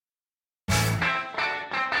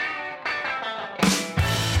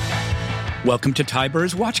Welcome to Ty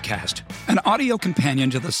Burr's Watchcast, an audio companion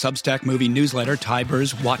to the Substack movie newsletter Ty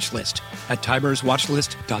Burr's Watchlist at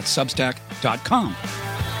tyburswatchlist.substack.com.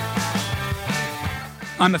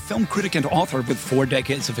 I'm a film critic and author with 4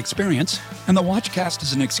 decades of experience, and the Watchcast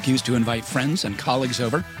is an excuse to invite friends and colleagues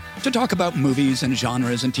over to talk about movies and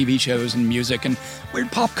genres and TV shows and music and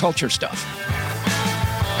weird pop culture stuff.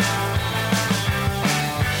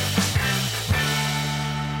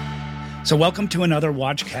 So welcome to another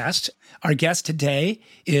Watchcast. Our guest today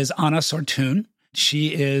is Anna Sortun.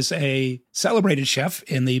 She is a celebrated chef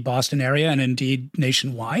in the Boston area and indeed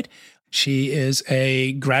nationwide. She is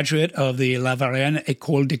a graduate of the La Varenne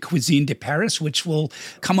École de Cuisine de Paris, which will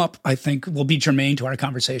come up, I think, will be germane to our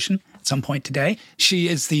conversation at some point today. She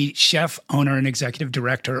is the chef, owner, and executive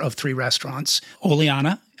director of 3 restaurants: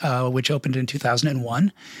 Oleana, which opened in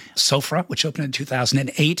 2001, Sofra, which opened in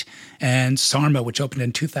 2008, and Sarma, which opened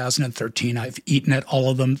in 2013. I've eaten at all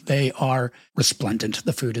of them. They are resplendent.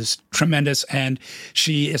 The food is tremendous, and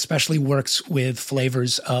she especially works with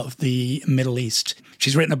flavors of the Middle East.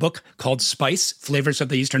 She's written a book called Spice, Flavors of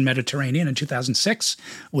the Eastern Mediterranean in 2006,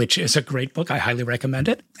 which is a great book. I highly recommend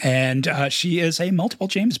it. And she is a multiple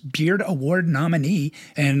James Beard Award nominee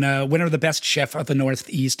and winner of the Best Chef of the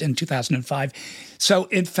Northeast in 2005. So,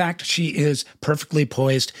 in fact, she is perfectly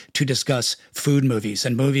poised to discuss food movies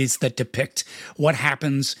and movies that depict what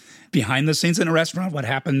happens behind the scenes in a restaurant, what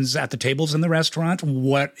happens at the tables in the restaurant,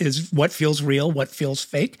 what feels real, what feels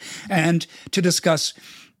fake, and to discuss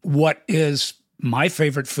what is my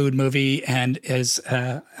favorite food movie and is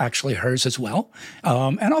actually hers as well.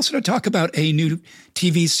 And also to talk about a new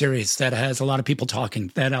TV series that has a lot of people talking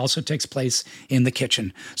that also takes place in the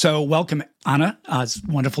kitchen. So welcome, Anna. It's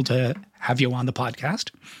wonderful to have you on the podcast.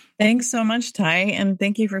 Thanks so much, Ty. And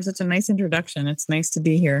thank you for such a nice introduction. It's nice to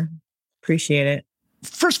be here. Appreciate it.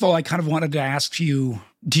 First of all, I kind of wanted to ask you,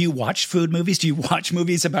 do you watch food movies? Do you watch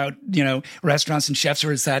movies about, restaurants and chefs,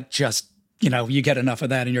 or is that just you get enough of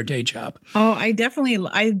that in your day job? Oh, I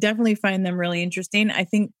definitely find them really interesting. I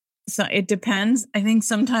think so. It depends. I think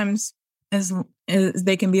sometimes as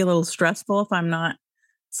they can be a little stressful if I'm not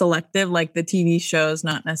selective, like the TV shows,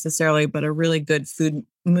 not necessarily, but a really good food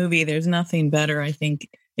movie. There's nothing better. I think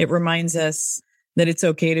it reminds us that it's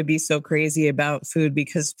okay to be so crazy about food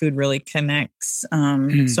because food really connects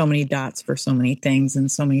so many dots for so many things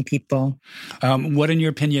and so many people. What, in your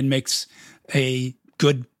opinion, makes a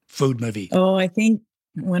good food movie? Oh, I think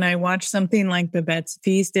when I watch something like Babette's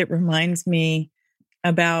Feast, it reminds me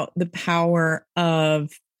about the power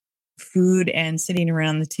of food and sitting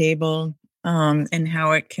around the table, and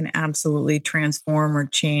how it can absolutely transform or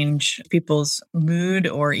change people's mood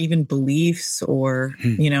or even beliefs or,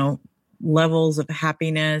 levels of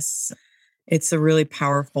happiness. It's a really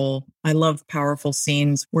I love powerful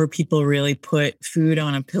scenes where people really put food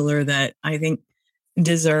on a pillar that I think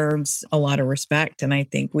deserves a lot of respect. And I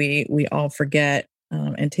think we all forget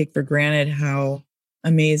and take for granted how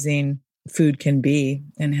amazing food can be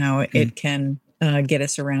and how it can get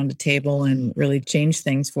us around a table and really change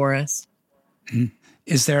things for us.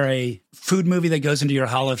 Is there a food movie that goes into your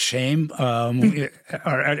Hall of Shame? Or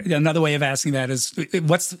another way of asking that is,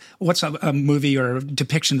 what's a movie or a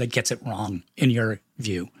depiction that gets it wrong in your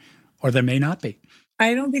view? Or there may not be.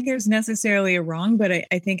 I don't think there's necessarily a wrong, but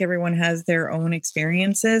I think everyone has their own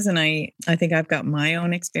experiences. And I think I've got my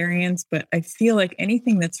own experience, but I feel like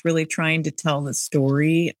anything that's really trying to tell the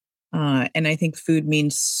story, and I think food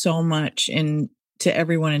means so much to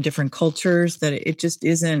everyone in different cultures that it just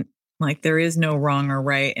isn't like there is no wrong or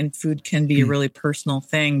right, and food can be a really personal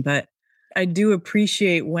thing. But I do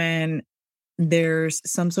appreciate when there's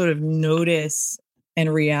some sort of notice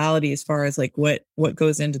and reality as far as like what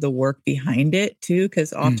goes into the work behind it too.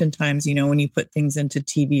 Because oftentimes, when you put things into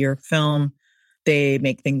TV or film, they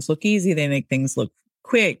make things look easy. They make things look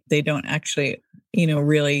quick. They don't actually,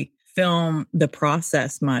 really film the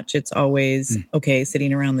process much. It's always, okay,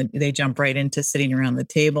 they jump right into sitting around the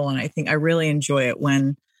table. And I think I really enjoy it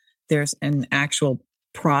when there's an actual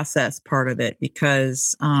process part of it,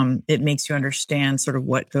 because it makes you understand sort of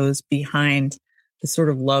what goes behind the sort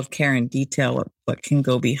of love, care, and detail of what can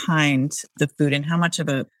go behind the food and how much of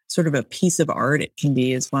a sort of a piece of art it can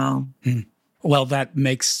be as well. Well, that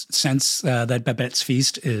makes sense that Babette's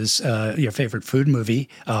Feast is your favorite food movie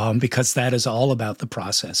because that is all about the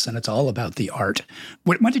process and it's all about the art.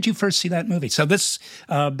 When did you first see that movie? So this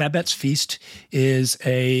Babette's Feast is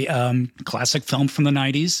a classic film from the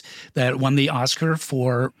 90s that won the Oscar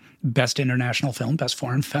for Best International Film, Best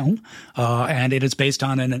Foreign Film. And it is based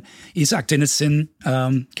on an Isaac Dinesen,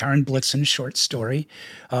 Karen Blixen short story.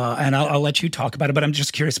 And I'll let you talk about it, but I'm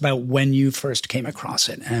just curious about when you first came across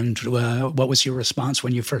it and what was your response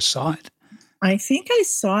when you first saw it? I think I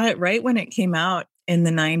saw it right when it came out in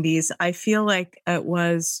the 90s. I feel like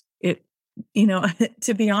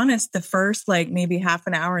to be honest, the first like maybe half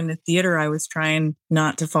an hour in the theater, I was trying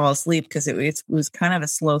not to fall asleep because it was kind of a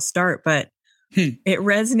slow start, but it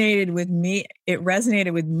resonated with me. It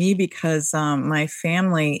resonated with me because my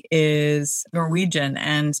family is Norwegian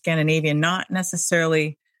and Scandinavian, not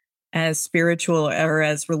necessarily as spiritual or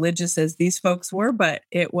as religious as these folks were, but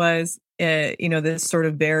it was, this sort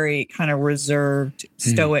of very kind of reserved,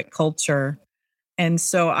 stoic culture. And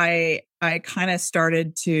so I kind of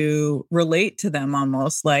started to relate to them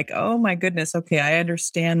almost like, oh my goodness, okay, I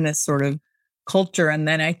understand this sort of culture. And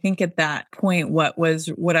then I think at that point, what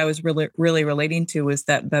I was really relating to was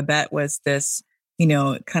that Babette was this,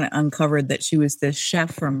 kind of uncovered that she was this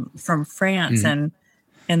chef from France. And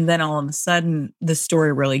then all of a sudden the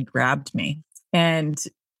story really grabbed me. And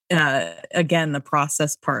again, the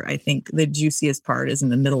process part, I think the juiciest part is in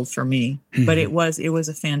the middle for me, but it was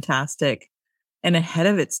a fantastic and ahead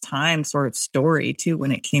of its time sort of story too,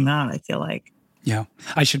 when it came out, I feel like. Yeah.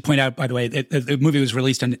 I should point out, by the way, the movie was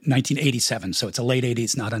released in 1987, so it's a late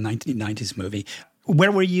 80s, not a 1990s movie.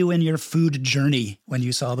 Where were you in your food journey when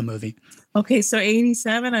you saw the movie? Okay, so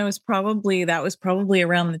 87, that was probably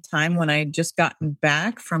around the time when I had just gotten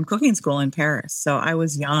back from cooking school in Paris. So I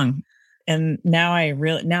was young. And now I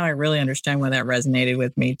really understand why that resonated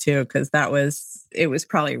with me too, because it was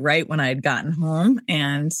probably right when I had gotten home,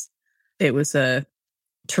 and it was a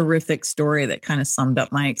terrific story that kind of summed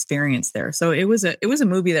up my experience there. So it was a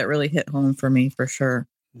movie that really hit home for me for sure.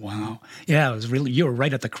 Wow. Yeah, you were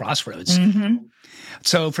right at the crossroads.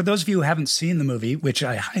 So for those of you who haven't seen the movie, which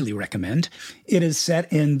I highly recommend, it is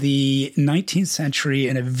set in the 19th century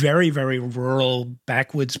in a very, very rural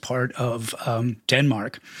backwoods part of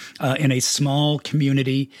Denmark, in a small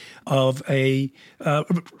community of a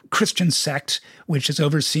Christian sect, which is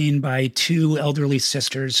overseen by two elderly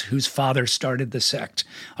sisters whose father started the sect.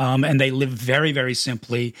 And they live very, very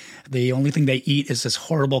simply. The only thing they eat is this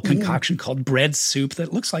horrible concoction called bread soup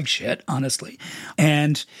that looks like shit, honestly.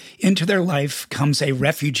 And into their life comes a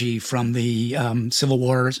refugee from the Civil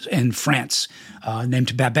War in France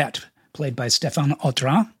named Babette, played by Stéphane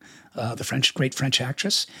Autran, the great French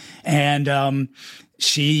actress. And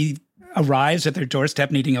she arrives at their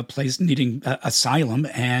doorstep needing asylum,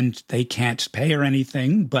 and they can't pay her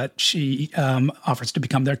anything, but she offers to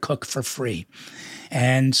become their cook for free.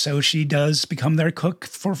 And so she does become their cook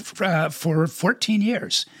for 14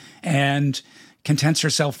 years and contents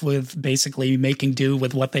herself with basically making do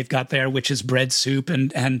with what they've got there, which is bread soup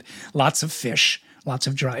and lots of fish, lots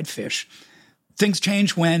of dried fish. Things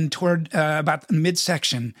change when toward about the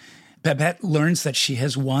midsection, Babette learns that she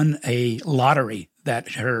has won a lottery that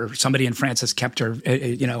somebody in France has kept her,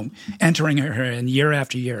 entering her in year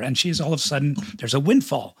after year. And she's all of a sudden, there's a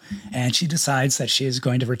windfall. And she decides that she is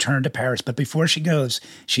going to return to Paris. But before she goes,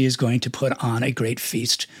 she is going to put on a great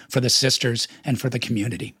feast for the sisters and for the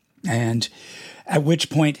community. And at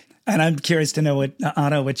which point, and I'm curious to know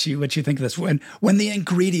Anna, what you think of this. When the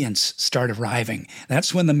ingredients start arriving,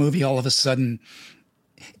 that's when the movie all of a sudden,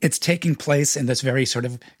 it's taking place in this very sort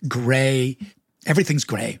of gray. Everything's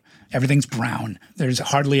gray. Everything's brown. There's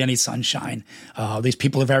hardly any sunshine. These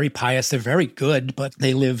people are very pious. They're very good, but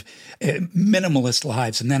they live minimalist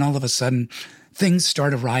lives. And then all of a sudden, things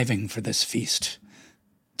start arriving for this feast.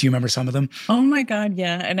 Do you remember some of them? Oh my God,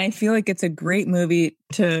 yeah. And I feel like it's a great movie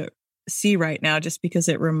to see right now, just because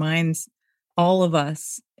it reminds all of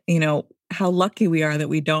us, how lucky we are that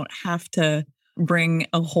we don't have to bring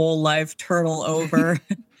a whole live turtle over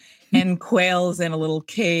and quails in a little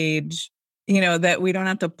cage. That we don't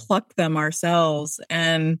have to pluck them ourselves.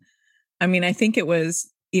 And I mean, I think it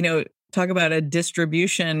was, talk about a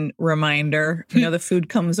distribution reminder, the food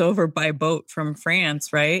comes over by boat from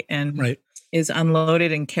France, right? And is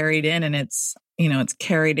unloaded and carried in. And it's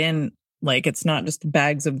carried in like it's not just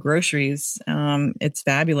bags of groceries. It's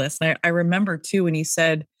fabulous. And I remember too, when you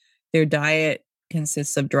said their diet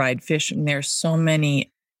consists of dried fish, and there's so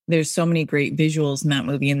many great visuals in that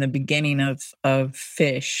movie in the beginning of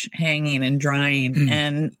fish hanging and drying.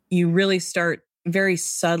 And you really start very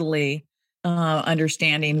subtly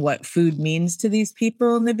understanding what food means to these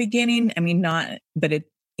people in the beginning. I mean, but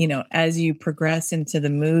as you progress into the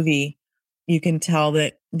movie, you can tell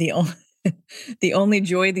that the only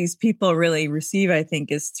joy these people really receive, I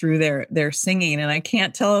think, is through their singing. And I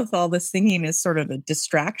can't tell if all the singing is sort of a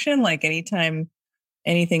distraction, like anytime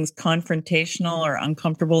anything's confrontational or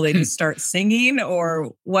uncomfortable, they just start singing, or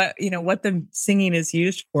what the singing is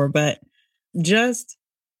used for. But just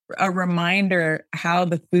a reminder how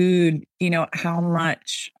the food, how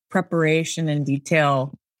much preparation and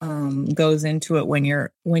detail goes into it when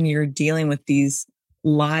you're dealing with these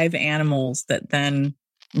live animals that then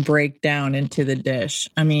break down into the dish.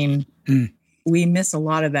 I mean, we miss a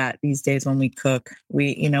lot of that these days when we cook.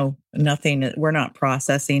 Nothing, we're not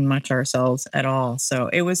processing much ourselves at all. So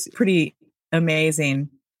it was pretty amazing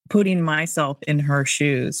putting myself in her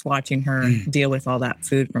shoes, watching her deal with all that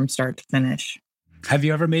food from start to finish. Have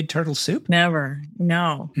you ever made turtle soup? Never.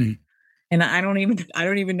 No. And I don't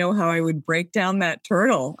even know how I would break down that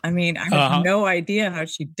turtle. I mean, I have no idea how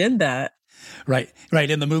she did that. Right.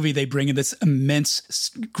 In the movie, they bring in this immense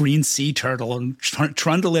green sea turtle and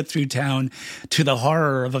trundle it through town to the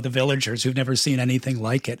horror of the villagers who've never seen anything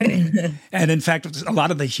like it. And in fact, a lot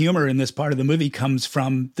of the humor in this part of the movie comes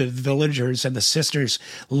from the villagers and the sisters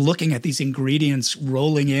looking at these ingredients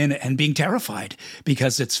rolling in and being terrified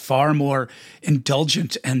because it's far more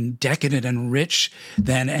indulgent and decadent and rich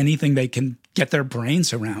than anything they can get their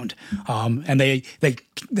brains around. And they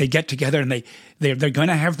get together and they're going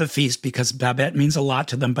to have the feast because Babette means a lot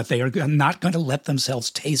to them, but they are not going to let themselves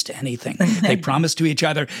taste anything. They promise to each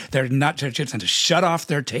other they're not just going to shut off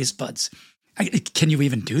their taste buds. Can you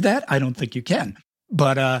even do that? I don't think you can.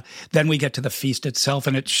 But then we get to the feast itself,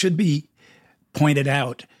 and it should be pointed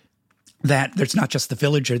out that there's not just the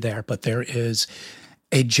villager there, but there is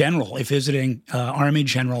a general, a visiting army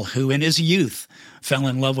general who in his youth fell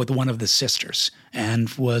in love with one of the sisters and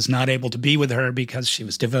was not able to be with her because she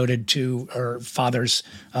was devoted to her father's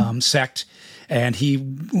sect. And he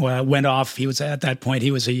went off. He was at that point,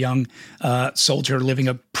 he was a young soldier living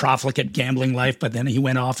a profligate gambling life, but then he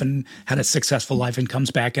went off and had a successful life and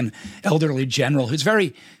comes back an elderly general who's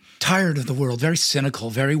very tired of the world, very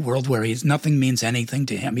cynical, very world-weary. Nothing means anything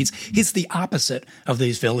to him. He's the opposite of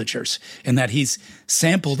these villagers in that he's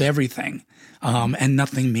sampled everything, and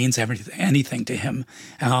nothing means anything to him.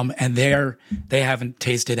 And they haven't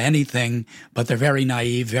tasted anything, but they're very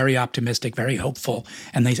naive, very optimistic, very hopeful.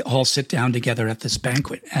 And they all sit down together at this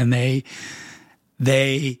banquet, and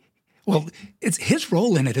it's his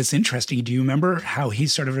role in it is interesting. Do you remember how he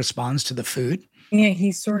sort of responds to the food? Yeah,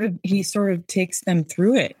 he sort of takes them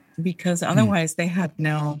through it because otherwise they have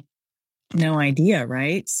no idea,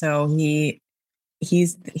 right? So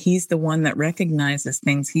he's the one that recognizes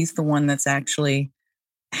things. He's the one that's actually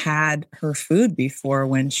had her food before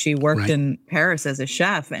when she worked in Paris as a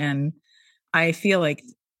chef. And I feel like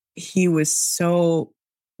he was so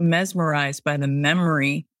mesmerized by the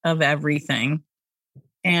memory of everything.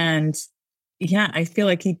 And yeah, I feel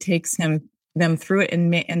like he takes them through it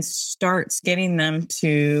and starts getting them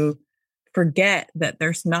to forget that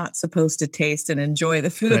they're not supposed to taste and enjoy the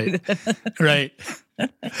food. Right.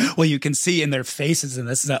 Well, you can see in their faces, and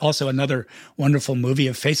this is also another wonderful movie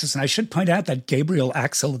of faces. And I should point out that Gabriel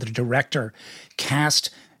Axel, the director, cast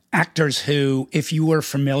actors who, if you were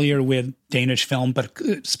familiar with Danish film, but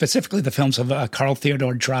specifically the films of Carl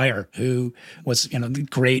Theodor Dreyer, who was, the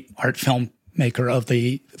great art film maker of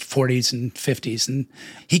the 40s and 50s. And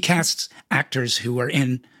he casts actors who are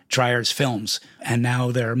in Dreyer's films, and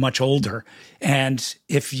now they're much older. And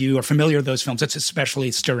if you are familiar with those films, it's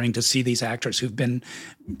especially stirring to see these actors who've been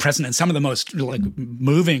present in some of the most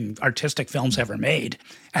moving artistic films ever made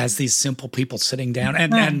as these simple people sitting down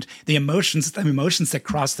and the emotions that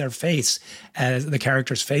cross their face as the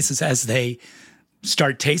characters' faces as they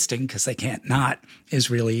start tasting, because they can't not, is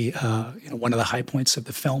really one of the high points of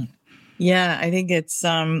the film. Yeah, I think it's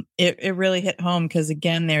it really hit home because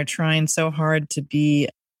again, they're trying so hard to be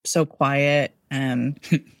so quiet and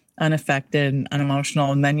unaffected and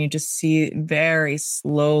unemotional, and then you just see very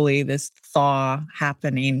slowly this thaw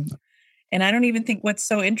happening. And I don't even think what's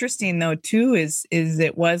so interesting though too is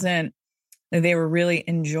it wasn't, they were really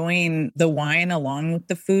enjoying the wine along with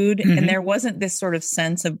the food, and there wasn't this sort of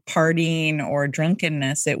sense of partying or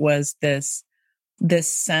drunkenness. It was this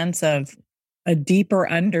sense of a deeper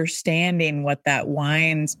understanding what that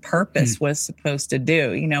wine's purpose was supposed to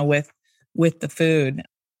do, with the food.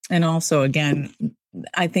 And also, again,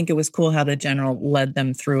 I think it was cool how the general led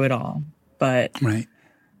them through it all. But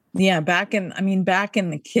yeah, back in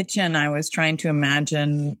the kitchen, I was trying to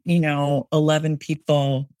imagine, 11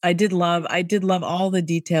 people. I did love all the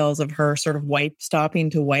details of her sort of stopping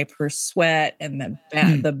to wipe her sweat and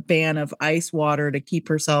the ban of ice water to keep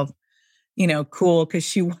herself cool, because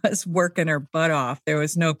she was working her butt off. There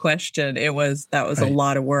was no question. That was a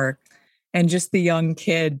lot of work. And just the young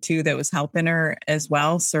kid too, that was helping her as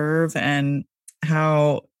well serve, and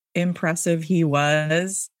how impressive he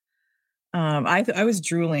was. I was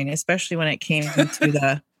drooling, especially when it came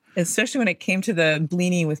to especially when it came to the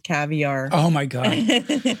blini with caviar. Oh my God.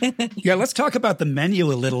 Yeah, let's talk about the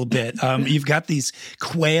menu a little bit. You've got these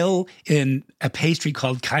quail in a pastry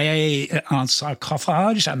called caille en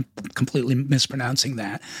sarcophage. I'm completely mispronouncing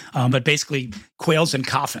that. But basically quails in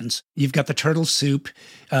coffins. You've got the turtle soup.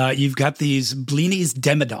 You've got these blinis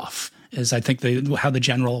demidov, is I think how the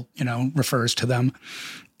general, refers to them.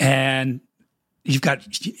 And you've got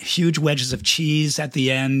huge wedges of cheese at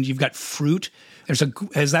the end. You've got fruit.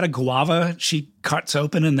 Is that a guava she cuts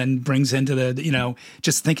open and then brings into the,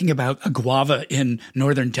 just thinking about a guava in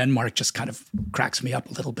northern Denmark just kind of cracks me up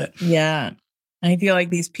a little bit. Yeah. I feel like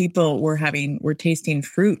these people were tasting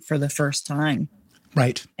fruit for the first time.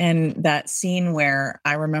 Right. And that scene where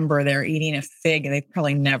I remember they're eating a fig, they've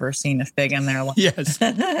probably never seen a fig in their life. Yes.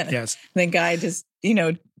 Yes. The guy just,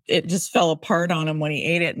 it just fell apart on him when he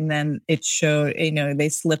ate it. And then it showed, they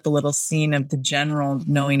slipped a little scene of the general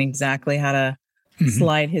knowing exactly how to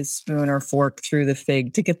slide his spoon or fork through the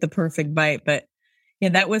fig to get the perfect bite. But yeah,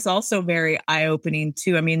 that was also very eye-opening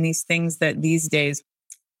too. I mean, these things that these days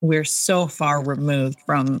we're so far removed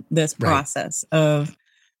from this process of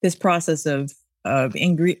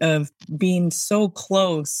being so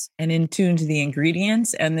close and in tune to the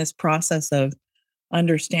ingredients, and this process of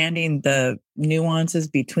understanding the nuances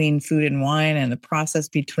between food and wine and the process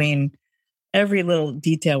between every little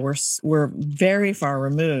detail. We're very far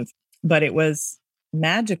removed, but it was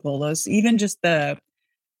magical. Even just the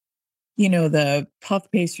puff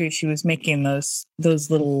pastry she was making, those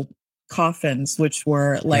little coffins, which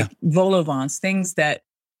were like vol au vents, things that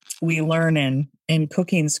we learn in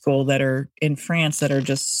cooking school that are in France that are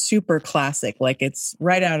just super classic. Like it's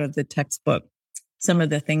right out of the textbook, some of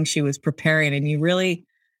the things she was preparing. And you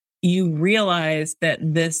realize that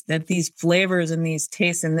these flavors and these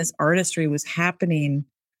tastes and this artistry was happening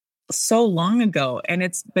so long ago. And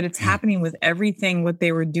it's happening with everything. What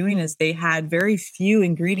they were doing is they had very few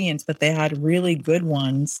ingredients, but they had really good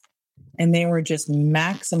ones. And they were just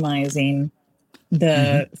maximizing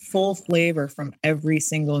the full flavor from every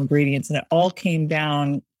single ingredient. And it all came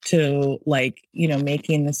down to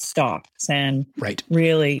making the stocks and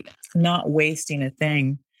really not wasting a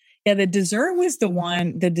thing. Yeah, the dessert was the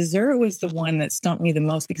one that stumped me the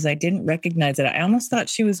most because I didn't recognize it. I almost thought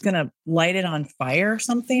she was going to light it on fire or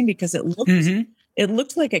something because it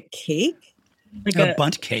looked like a cake. Like a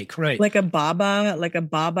bundt cake, right? Like a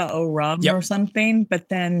baba au rum or something. But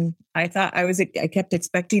then I kept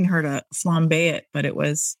expecting her to flambe it, but it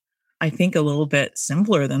was, I think, a little bit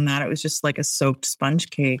simpler than that. It was just like a soaked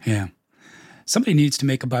sponge cake. Yeah. Somebody needs to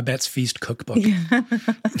make a Babette's Feast cookbook. Yeah.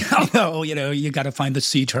 Although, you got to find the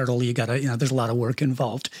sea turtle. You got to, there's a lot of work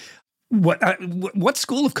involved. What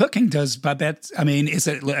school of cooking does Babette? I mean, is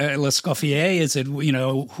it L'Escoffier? Is it,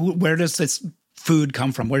 where does this food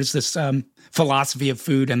come from? Where does this philosophy of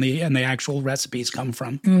food and the actual recipes come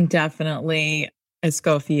from? Definitely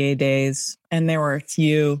Escoffier days. And there were a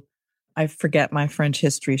few, I forget my French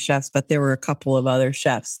history chefs, but there were a couple of other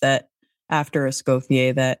chefs that after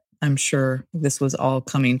Escoffier that I'm sure this was all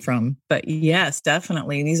coming from. But yes,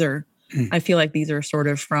 definitely. These are, I feel like these are sort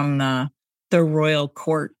of from the royal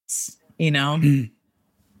courts, It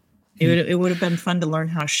would have been fun to learn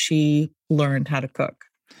how she learned how to cook.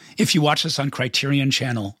 If you watch this on Criterion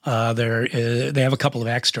Channel, they have a couple of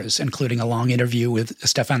extras, including a long interview with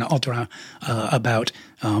Stéphane Audrin about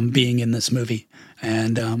being in this movie.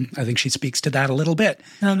 And I think she speaks to that a little bit.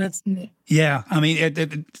 Oh, that's neat. Yeah. I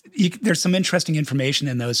mean, there's some interesting information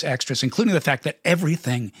in those extras, including the fact that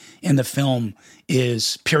everything in the film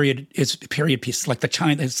is period pieces, like the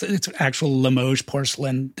China. It's actual Limoges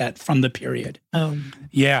porcelain from the period. Oh.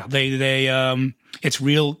 Yeah. It's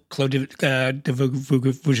real Clos de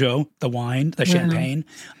Vougeot, the wine, the champagne.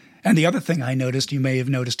 And the other thing I noticed, you may have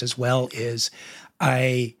noticed as well, is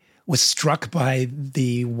I was struck by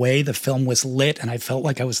the way the film was lit, and I felt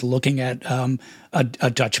like I was looking at a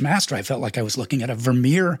Dutch master. I felt like I was looking at a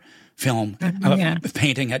Vermeer film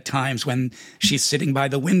painting at times when she's sitting by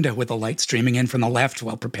the window with the light streaming in from the left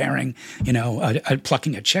while preparing,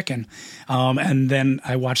 plucking a chicken. And then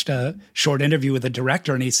I watched a short interview with the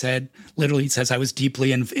director, and he says, I was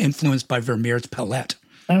deeply influenced by Vermeer's palette.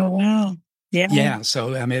 Oh, wow. Yeah. Yeah.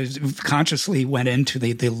 So, I mean, it consciously went into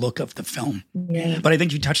the look of the film. Yeah. But I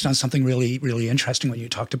think you touched on something really, really interesting when you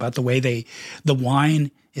talked about the way the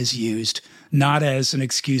wine is used, not as an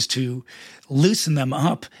excuse to loosen them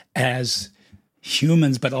up as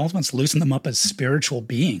humans, but almost loosen them up as spiritual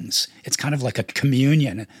beings. It's kind of like a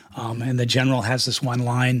communion. And the general has this one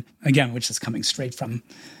line, again, which is coming straight from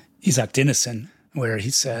Isaac Dinesen, where he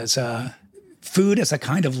says, food as a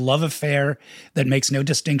kind of love affair that makes no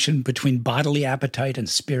distinction between bodily appetite and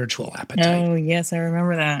spiritual appetite. Oh, yes, I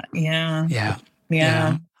remember that. Yeah. Yeah.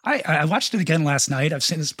 Yeah. I watched it again last night. I've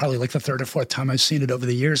seen this probably like the third or fourth time I've seen it over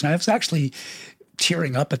the years. And I was actually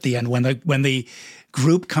tearing up at the end when the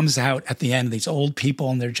group comes out at the end, these old people,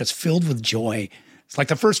 and they're just filled with joy. It's like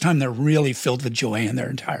the first time they're really filled with joy in their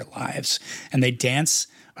entire lives. And they dance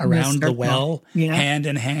around the well, hand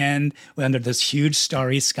in hand, under this huge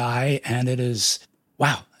starry sky. And it is,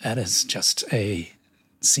 wow, that is just a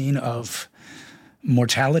scene of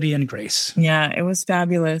mortality and grace. Yeah, it was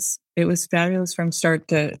fabulous. It was fabulous from start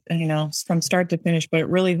to finish. But it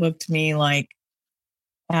really hooked me. Like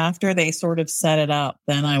after they sort of set it up,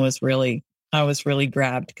 then I was really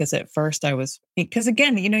grabbed, because at first because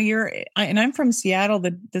again, I'm from Seattle.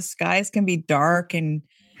 The skies can be dark, and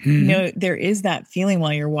there is that feeling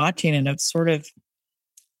while you're watching it of sort of,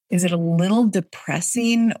 is it a little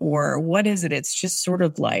depressing or what is it? It's just sort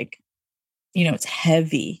of like, it's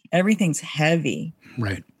heavy. Everything's heavy.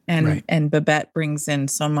 Right. And Babette brings in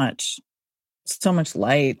so much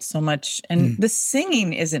light, so much. And the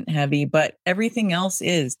singing isn't heavy, but everything else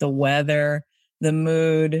is: the weather, the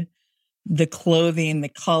mood, the clothing, the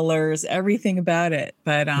colors, everything about it.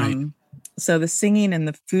 But so the singing and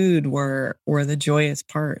the food were the joyous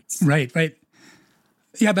parts. Right.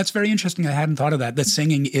 Yeah, that's very interesting. I hadn't thought of that. The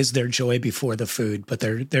singing is their joy before the food, but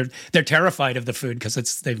they're terrified of the food because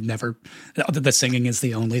the singing is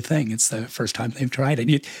the only thing. It's the first time they've tried it.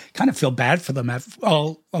 You kind of feel bad for them. I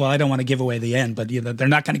don't want to give away the end, but they're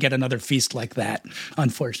not going to get another feast like that,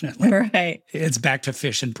 unfortunately. Right. It's back to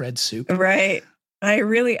fish and bread soup. Right.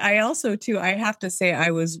 I also too, I have to say,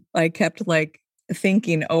 I kept like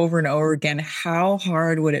thinking over and over again, how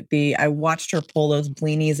hard would it be? I watched her pull those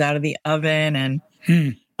blinis out of the oven and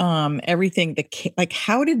everything. Like,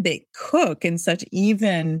 how did they cook in such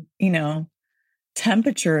even,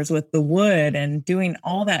 temperatures with the wood and doing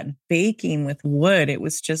all that baking with wood? It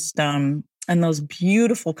was just, and those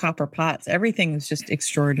beautiful copper pots, everything was just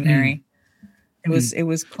extraordinary. It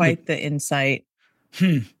was quite the insight.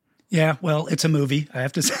 Yeah, well, it's a movie. I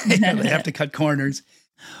have to say, they have to cut corners.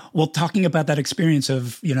 Well, talking about that experience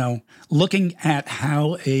of, looking at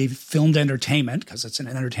how a filmed entertainment, because it's an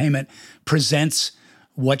entertainment, presents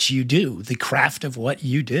what you do, the craft of what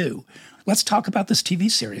you do. Let's talk about this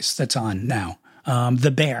TV series that's on now,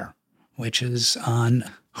 The Bear, which is on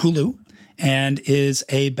Hulu and is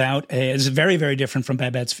very, very different from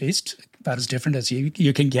Babette's Feast, about as different as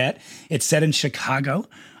you can get. It's set in Chicago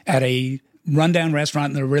at a rundown restaurant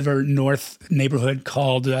in the River North neighborhood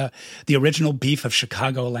called the Original Beef of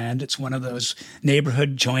Chicagoland. It's one of those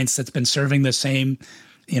neighborhood joints that's been serving the same,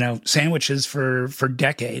 sandwiches for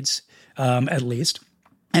decades, at least.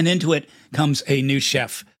 And into it comes a new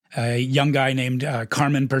chef, a young guy named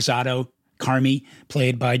Carmen Berzado, Carmy,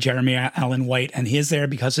 played by Jeremy Allen White. And he is there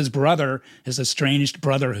because his brother, his estranged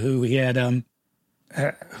brother who he had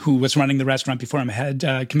who was running the restaurant before him,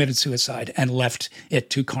 had committed suicide and left it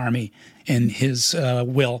to Carmy in his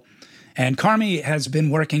will. And Carmy has been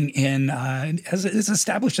working is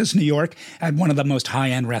established as New York at one of the most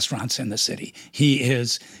high-end restaurants in the city. He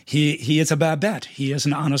is a Babette. He is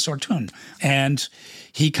an Anna Sortun. And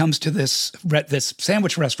he comes to this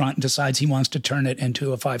sandwich restaurant and decides he wants to turn it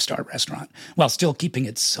into a 5-star restaurant while still keeping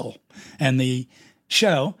its soul. And the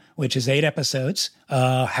show, which is 8 episodes,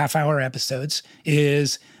 half-hour episodes,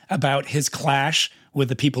 is about his clash with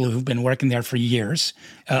the people who've been working there for years,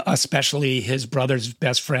 especially his brother's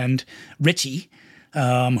best friend, Richie,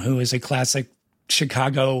 who is a classic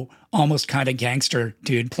Chicago, almost kind of gangster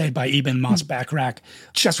dude, played by Eben Moss-Backrack.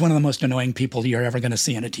 Just one of the most annoying people you're ever going to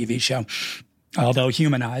see in a TV show, although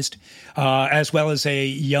humanized, as well as a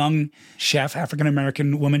young chef,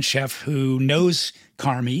 African-American woman chef who knows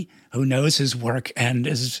Carmy, who knows his work and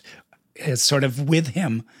is sort of with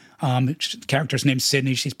him. The character's named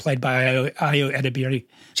Sydney. She's played by Ayo Edebiri.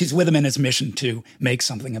 She's with him in his mission to make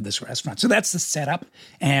something of this restaurant. So that's the setup.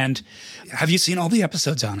 And have you seen all the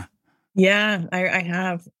episodes, Anna? Yeah, I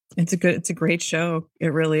have. It's a great show.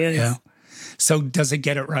 It really is. Yeah. So does it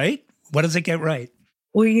get it right? What does it get right?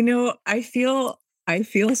 Well, I feel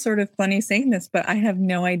sort of funny saying this, but I have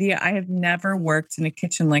no idea. I have never worked in a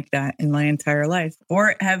kitchen like that in my entire life,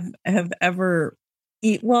 or have ever.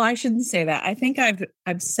 Well, I shouldn't say that. I think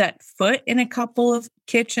I've set foot in a couple of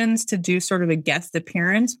kitchens to do sort of a guest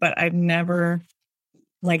appearance, but I've never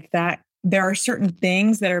like that. There are certain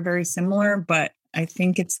things that are very similar, but I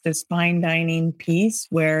think it's this fine dining piece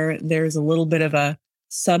where there's a little bit of a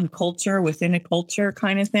subculture within a culture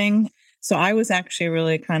kind of thing. So I was actually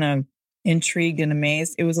really kind of intrigued and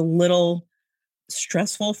amazed. It was a little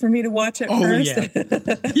stressful for me to watch at first.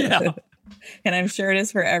 Yeah. Yeah. and I'm sure it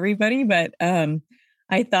is for everybody. But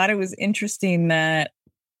I thought it was interesting that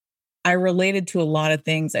I related to a lot of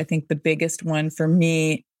things. I think the biggest one for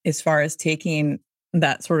me, as far as taking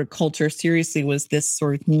that sort of culture seriously, was this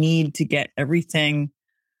sort of need to get everything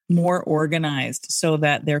more organized so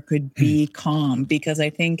that there could be calm. Because I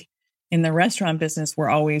think in the restaurant business, we're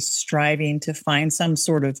always striving to find some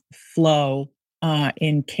sort of flow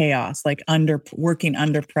in chaos, like working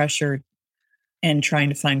under pressure and trying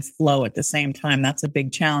to find flow at the same time. That's a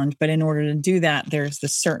big challenge. But in order to do that, there's a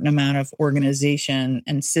certain amount of organization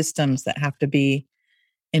and systems that have to be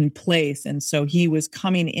in place. And so he was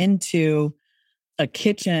coming into a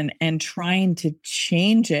kitchen and trying to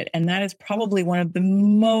change it. And that is probably one of the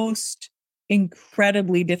most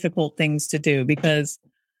incredibly difficult things to do, because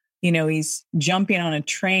he's jumping on a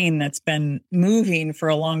train that's been moving for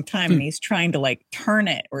a long time and he's trying to like turn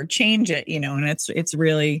it or change it, and it's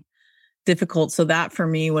really difficult. So that for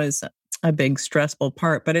me was a big stressful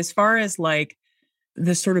part. But as far as like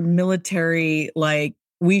the sort of military, like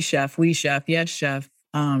we chef, yes, chef,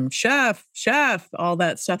 chef, all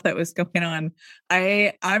that stuff that was going on.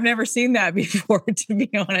 I've never seen that before, to be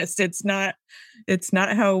honest. It's not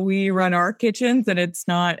how we run our kitchens, and it's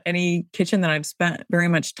not any kitchen that I've spent very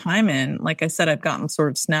much time in. Like I said, I've gotten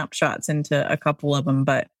sort of snapshots into a couple of them,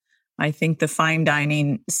 but I think the fine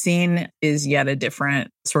dining scene is yet a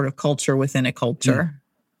different sort of culture within a culture.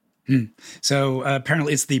 So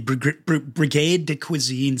apparently it's the Brigade de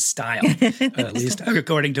Cuisine style, at least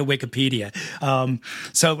according to Wikipedia.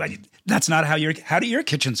 So that's not how do your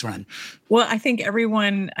kitchens run? Well, I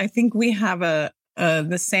think we have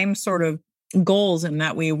the same sort of goals, in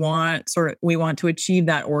that we want to achieve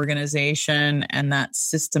that organization and that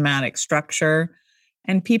systematic structure.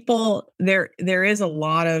 And people, there is a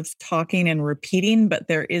lot of talking and repeating, but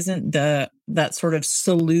there isn't that sort of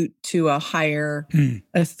salute to a higher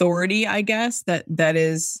authority, I guess, that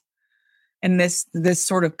is, and this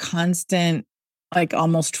sort of constant, like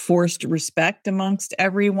almost forced respect amongst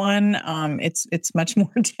everyone. It's much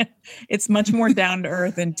more down to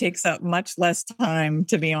earth and takes up much less time,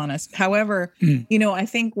 to be honest. However, I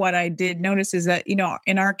think what I did notice is that,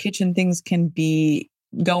 in our kitchen, things can be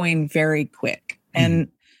going very quick. And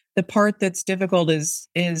the part that's difficult is,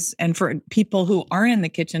 and for people who aren't in the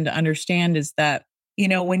kitchen to understand, is that,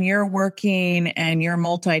 when you're working and you're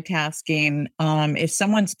multitasking, if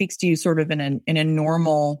someone speaks to you sort of in a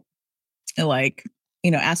normal, like,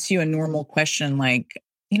 asks you a normal question, like,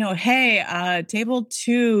 hey, table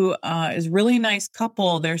 2 is really nice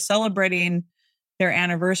couple. They're celebrating their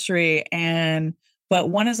anniversary, but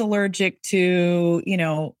one is allergic to,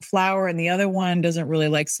 flour, and the other one doesn't really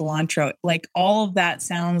like cilantro. Like, all of that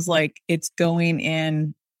sounds like it's going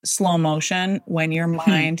in slow motion when your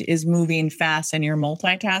mind is moving fast and you're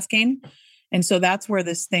multitasking. And so that's where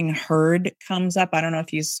this thing heard comes up. I don't know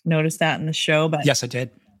if you noticed that in the show, but yes, I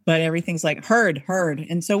did. But everything's like heard.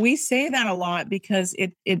 And so we say that a lot because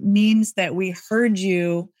it means that we heard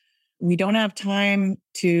you. We don't have time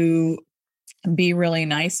to be really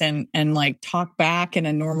nice and like talk back in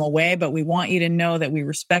a normal way, but we want you to know that we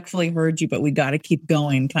respectfully heard you, but we got to keep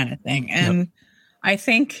going, kind of thing. And I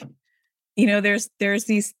think, there's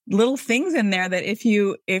these little things in there that if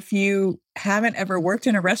you haven't ever worked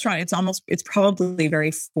in a restaurant, it's probably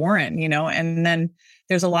very foreign, and then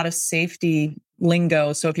there's a lot of safety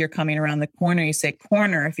lingo. So if you're coming around the corner, you say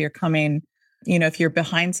corner. If you're coming, if you're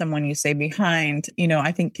behind someone, you say behind.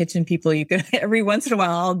 I think kitchen people, you could, every once in a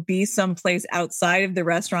while, I'll be someplace outside of the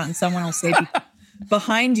restaurant and someone will say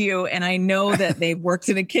behind you. And I know that they've worked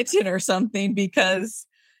in a kitchen or something, because,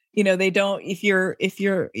 they don't, if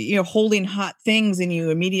you're holding hot things and you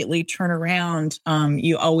immediately turn around,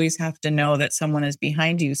 you always have to know that someone is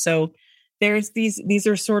behind you. So there's these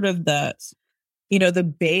are sort of the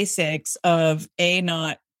basics of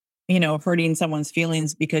not, hurting someone's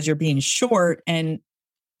feelings because you're being short, and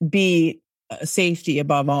B, safety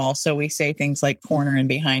above all. So we say things like corner and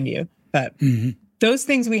behind you, but those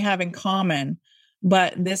things we have in common.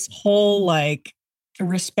 But this whole like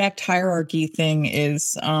respect hierarchy thing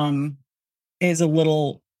is a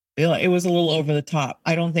little, it was a little over the top.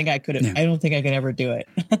 I don't think I could ever do it.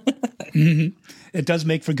 It does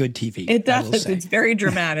make for good TV. It does. It's very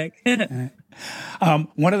dramatic.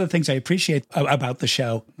 One of the things I appreciate about the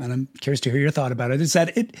show, and I'm curious to hear your thought about it, is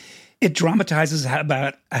that it dramatizes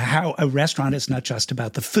about how a restaurant is not just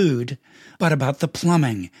about the food, but about the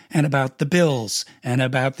plumbing and about the bills and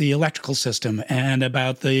about the electrical system and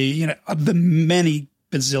about the many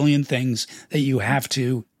bazillion things that you have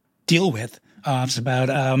to deal with. It's about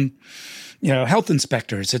health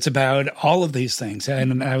inspectors. It's about all of these things,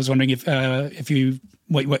 and I was wondering if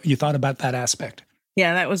what you thought about that aspect.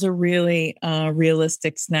 Yeah, that was a really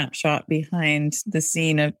realistic snapshot behind the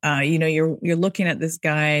scene of, you're looking at this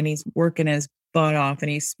guy and he's working his butt off and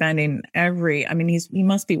he's spending he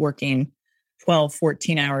must be working 12,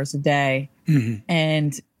 14 hours a day. Mm-hmm.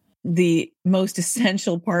 And the most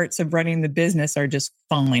essential parts of running the business are just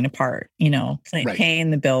falling apart, Right.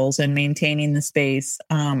 paying the bills and maintaining the space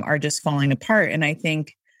are just falling apart. And I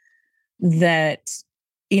think that,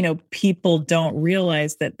 people don't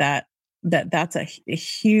realize that's a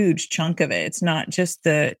huge chunk of it. It's not just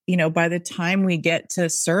by the time we get to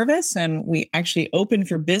service and we actually open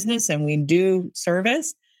for business and we do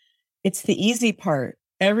service, it's the easy part.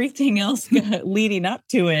 Everything else leading up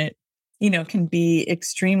to it, can be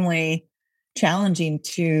extremely challenging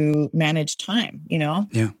to manage time,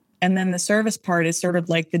 Yeah. And then the service part is sort of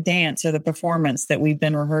like the dance or the performance that we've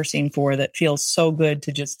been rehearsing for that feels so good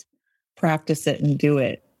to just practice it and do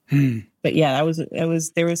it. But yeah, there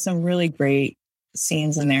was some really great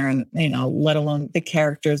scenes in there, and let alone the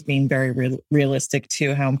characters being very realistic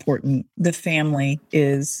too, how important the family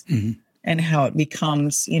is and how it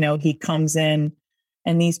becomes, he comes in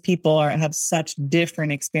and these people have such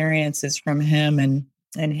different experiences from him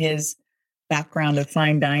and his background of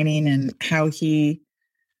fine dining, and how he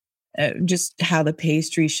just how the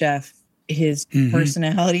pastry chef, his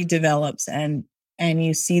personality develops, and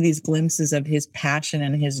you see these glimpses of his passion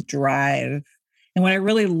and his drive. And what I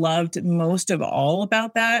really loved most of all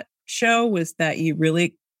about that show was that you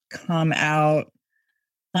really come out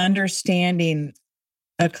understanding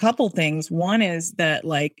a couple things. One is that,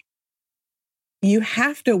 like, you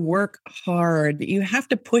have to work hard. You have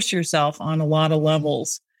to push yourself on a lot of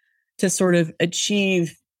levels to sort of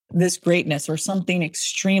achieve this greatness or something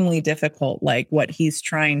extremely difficult, like what he's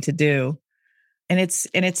trying to do. And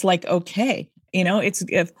it's like, okay, it's,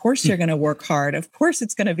 of course you're going to work hard. Of course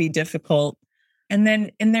it's going to be difficult. And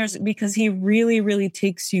there's, because he really, really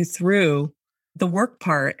takes you through the work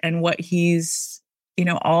part and what he's,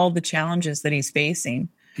 all the challenges that he's facing.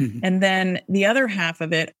 And then the other half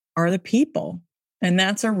of it are the people. And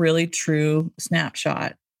that's a really true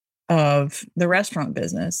snapshot of the restaurant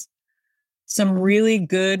business. Some really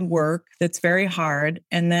good work that's very hard.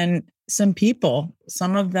 And then some people,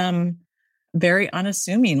 some of them very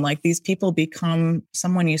unassuming, like these people become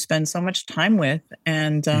someone you spend so much time with,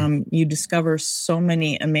 and you discover so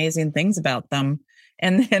many amazing things about them.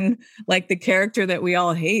 And then, like, the character that we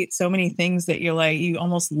all hate, so many things that you're like, you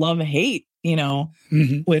almost love hate,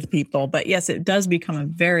 with people. But yes, it does become a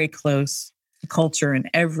very close culture in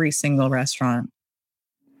every single restaurant.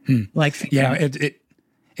 Like, yeah,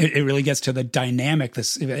 it really gets to the dynamic,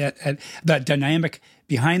 the dynamic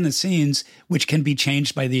behind the scenes, which can be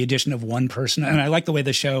changed by the addition of one person. And I like the way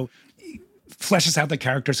the show fleshes out the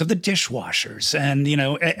characters of the dishwashers, and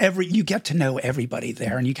you get to know everybody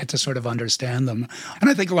there, and you get to sort of understand them. And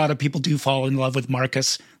I think a lot of people do fall in love with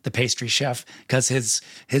Marcus, the pastry chef, because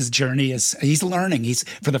his journey is, he's learning. He's,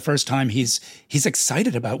 for the first time, he's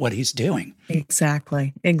excited about what he's doing.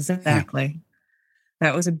 Exactly. Yeah.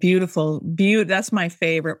 That was a beautiful. That's my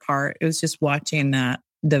favorite part. It was just watching that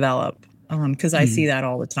develop, because I see that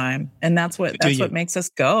all the time, and that's what makes us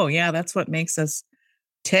go. Yeah, that's what makes us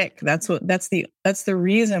tick. That's the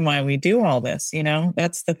reason why we do all this.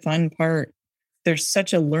 That's the fun part. There's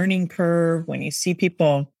such a learning curve when you see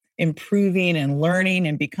people improving and learning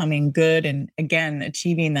and becoming good, and again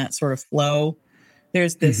achieving that sort of flow.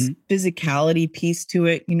 There's this physicality piece to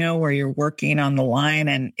it, where you're working on the line.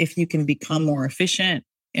 And if you can become more efficient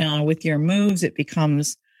with your moves, it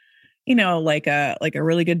becomes, like a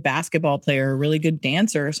really good basketball player, a really good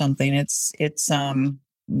dancer or something. It's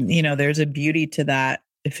there's a beauty to that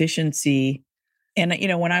efficiency. And,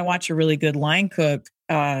 when I watch a really good line cook,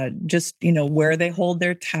 just, where they hold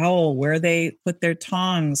their towel, where they put their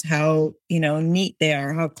tongs, how, neat they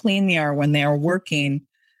are, how clean they are when they are working,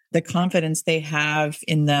 the confidence they have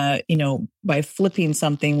in by flipping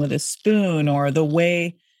something with a spoon, or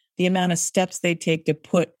the amount of steps they take to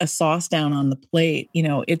put a sauce down on the plate.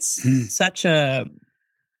 It's such a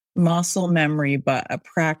muscle memory, but a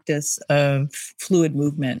practice of fluid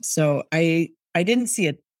movement. So I didn't see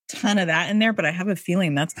a ton of that in there, but I have a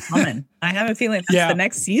feeling that's coming. I have a feeling that's the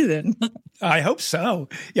next season. I hope so.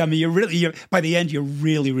 Yeah, I mean, you're by the end, you're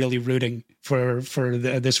really, really rooting for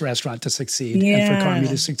this restaurant to succeed and for Carmy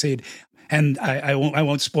to succeed. And I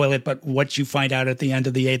won't spoil it, but what you find out at the end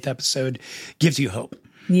of the 8th episode gives you hope.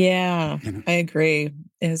 Yeah, I agree.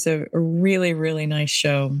 is a really, really nice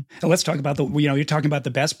show. So let's talk about you're talking about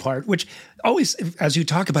the best part, which always, as you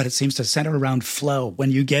talk about it, seems to center around flow.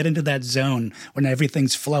 When you get into that zone, when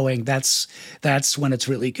everything's flowing, that's when it's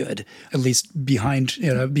really good, at least behind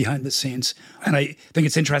the scenes. And I think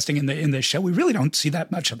it's interesting in this show, we really don't see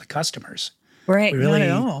that much of the customers. Right. Really, not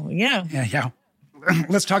at all. Yeah. Yeah.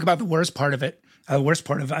 Let's talk about the worst part of it. The worst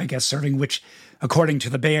part of, I guess, serving, which, according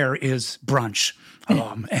to the bear, is brunch.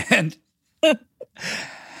 And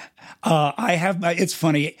it's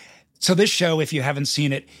funny. So this show, if you haven't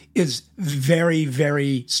seen it, is very,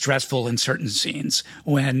 very stressful in certain scenes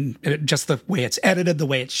when just the way it's edited, the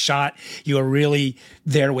way it's shot, you are really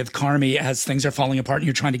there with Carmy as things are falling apart and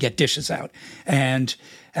you're trying to get dishes out. And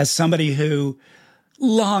as somebody who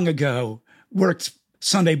long ago worked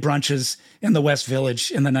Sunday brunches in the West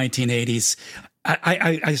Village in the 1980s,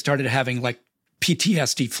 I started having like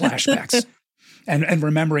PTSD flashbacks. And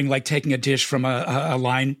remembering like taking a dish from a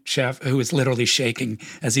line chef who is literally shaking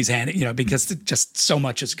as he's handing, because just so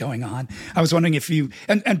much is going on. I was wondering if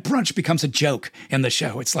and brunch becomes a joke in the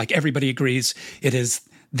show. It's like everybody agrees it is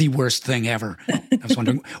the worst thing ever. I was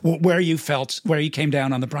wondering where you came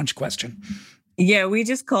down on the brunch question. Yeah, we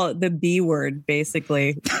just call it the B word,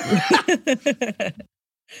 basically.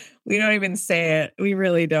 We don't even say it. We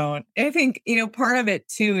really don't. I think, part of it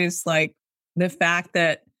too is like the fact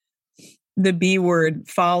that the B word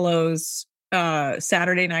follows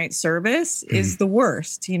Saturday night service is the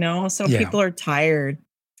worst, so people are tired.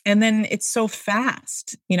 And then it's so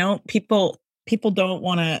fast, people don't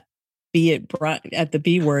want to be at the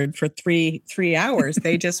B word for three hours.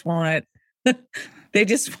 They just want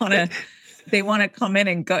they want to come in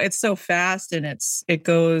and go. It's so fast and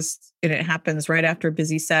it happens right after a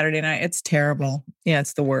busy Saturday night. It's terrible. Yeah,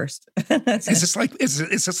 it's the worst.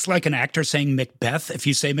 Is this like an actor saying Macbeth? If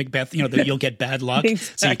you say Macbeth, that you'll get bad luck.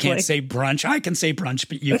 Exactly. So you can't say brunch. I can say brunch,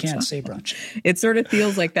 but you can't say brunch. It sort of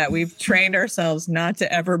feels like that. We've trained ourselves not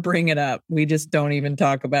to ever bring it up. We just don't even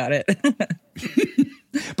talk about it.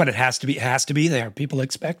 But it has to be there. People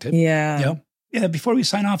expect it. Yeah. Yeah. Before we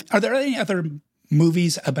sign off, are there any other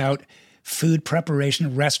movies about food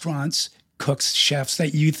preparation, restaurants, cooks, chefs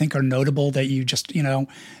that you think are notable that you just,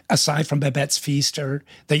 aside from Babette's Feast, or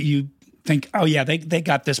that you think, oh yeah, they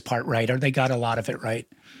got this part right, or they got a lot of it right?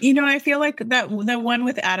 I feel like that one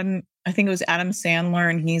with Adam, I think it was Adam Sandler,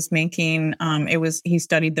 and he's making, he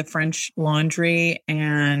studied the French Laundry,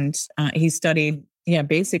 and he studied,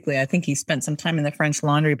 basically, I think he spent some time in the French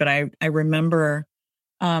Laundry, but I remember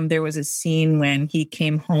there was a scene when he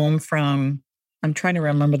came home from, I'm trying to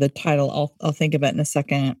remember the title. I'll think of it in a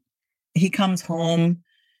second. He comes home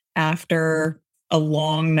after a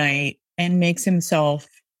long night and makes himself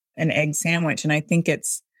an egg sandwich. And I think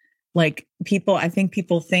it's like people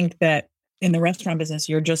think that in the restaurant business,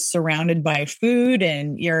 you're just surrounded by food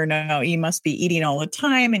and you must be eating all the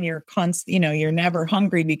time and you're you're never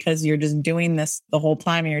hungry because you're just doing this the whole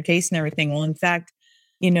time and you're tasting everything. Well, in fact,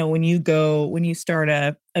 when you start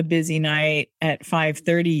a busy night at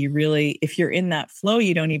 5:30, you really, if you're in that flow,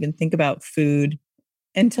 you don't even think about food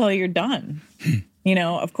until you're done.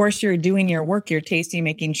 Of course you're doing your work, you're tasting,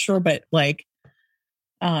 making sure, but like,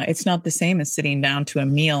 it's not the same as sitting down to a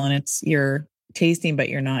meal and you're tasting, but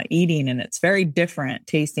you're not eating. And it's very different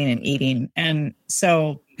tasting and eating. And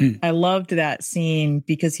so I loved that scene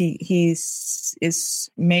because he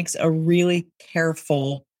makes a really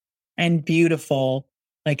careful and beautiful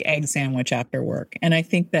like egg sandwich after work. And I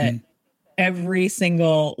think that every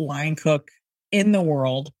single line cook in the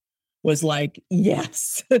world was like,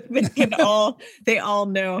 yes, they all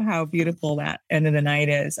know how beautiful that end of the night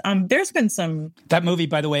is. There's been some. That movie,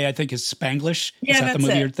 by the way, I think is Spanglish. Yeah, is that that's the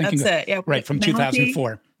movie it. you're thinking that's of? It. Yeah, right, from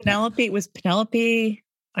 2004. Penelope.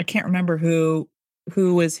 I can't remember who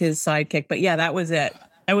was his sidekick, but yeah, that was it.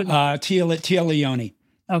 That was Tia Leone.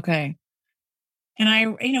 Okay.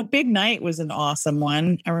 And Big Night was an awesome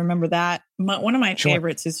one. I remember that. One of my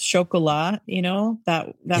favorites is Chocolat.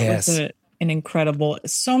 That yes. was an incredible,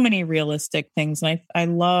 so many realistic things. And I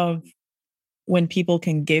love when people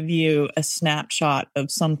can give you a snapshot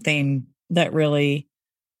of something that really,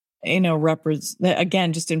 that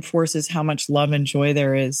again, just enforces how much love and joy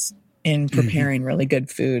there is in preparing really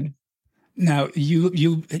good food. Now,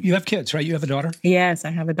 you have kids, right? You have a daughter? Yes,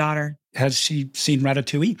 I have a daughter. Has she seen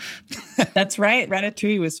Ratatouille? That's right.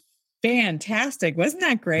 Ratatouille was fantastic. Wasn't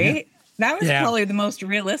that great? Yeah. That was probably the most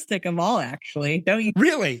realistic of all, actually. Don't you?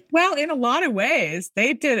 Really? Well, in a lot of ways,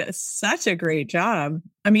 they did such a great job.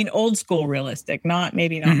 I mean, old school realistic,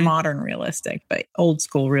 maybe not modern realistic, but old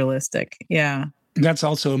school realistic. Yeah. That's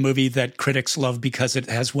also a movie that critics love because it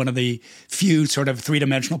has one of the few sort of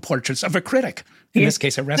three-dimensional portraits of a critic. In this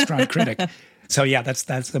case, a restaurant critic. So yeah, that's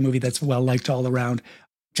the movie that's well liked all around.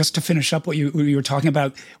 Just to finish up what you were talking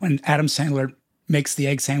about, when Adam Sandler makes the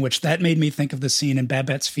egg sandwich, that made me think of the scene in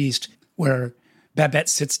Babette's Feast where Babette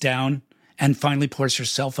sits down and finally pours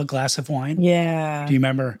herself a glass of wine. Yeah. Do you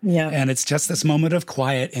remember? Yeah. And it's just this moment of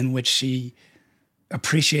quiet in which she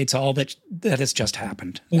appreciates all that has just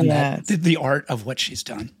happened. And the art of what she's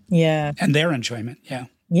done. Yeah. And their enjoyment. Yeah.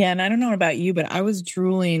 Yeah. And I don't know about you, but I was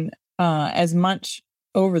drooling as much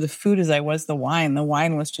over the food as I was the wine. The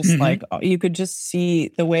wine was just like, you could just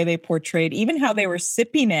see the way they portrayed, even how they were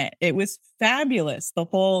sipping it. It was fabulous.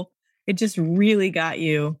 It just really got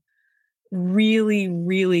you really,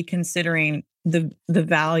 really considering the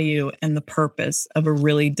value and the purpose of a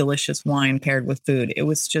really delicious wine paired with food. It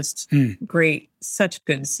was just great. Such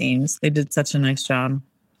good scenes. They did such a nice job.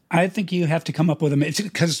 I think you have to come up with them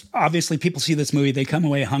because obviously people see this movie, they come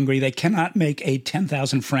away hungry. They cannot make a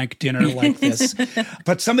 10,000 franc dinner like this,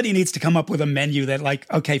 but somebody needs to come up with a menu that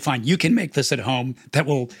like, okay, fine, you can make this at home that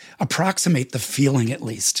will approximate the feeling at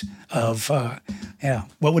least of,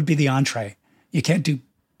 what would be the entree? You can't do,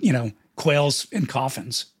 quails in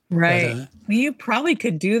coffins. Right. Well, you probably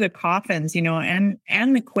could do the coffins, and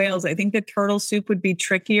the quails. I think the turtle soup would be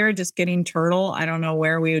trickier, just getting turtle. I don't know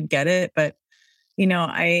where we would get it, but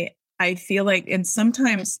I feel like, and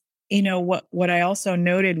sometimes, what I also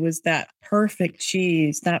noted was that perfect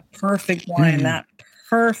cheese, that perfect wine, that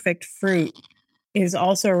perfect fruit is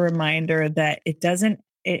also a reminder that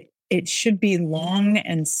it should be long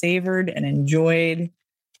and savored and enjoyed.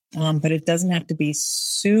 But it doesn't have to be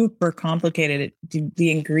super complicated.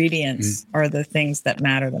 The ingredients are the things that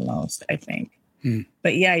matter the most, I think.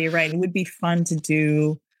 But yeah, you're right. It would be fun to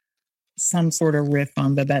do some sort of riff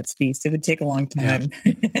on Babette's Feast. It would take a long time.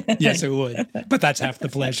 Yeah. Yes, it would. But that's half the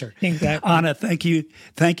pleasure. Exactly. Anna, thank you.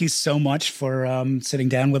 Thank you so much for sitting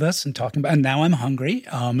down with us and talking about. And now I'm hungry.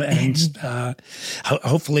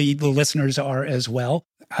 Hopefully the listeners are as well.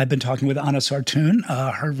 I've been talking with Anna Sortun.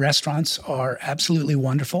 Her restaurants are absolutely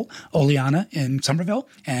wonderful. Oleana in Somerville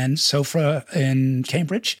and Sofra in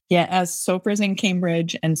Cambridge. Yeah, as Sofra's in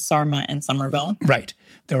Cambridge and Sarma in Somerville. Right.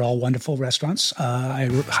 They're all wonderful restaurants. I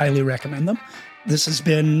highly recommend them. This has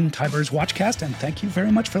been Ty Burr's Watchcast, and thank you very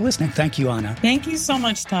much for listening. Thank you, Anna. Thank you so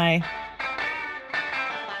much, Ty.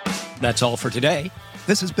 That's all for today.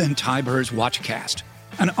 This has been Ty Burr's Watchcast,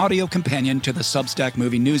 an audio companion to the Substack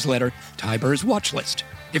movie newsletter, Ty Burr's Watchlist.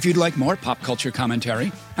 If you'd like more pop culture commentary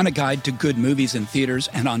and a guide to good movies in theaters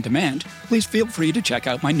and on demand, please feel free to check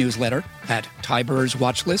out my newsletter at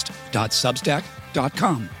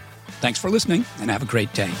tyburrswatchlist.substack.com. Thanks for listening and have a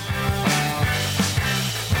great day.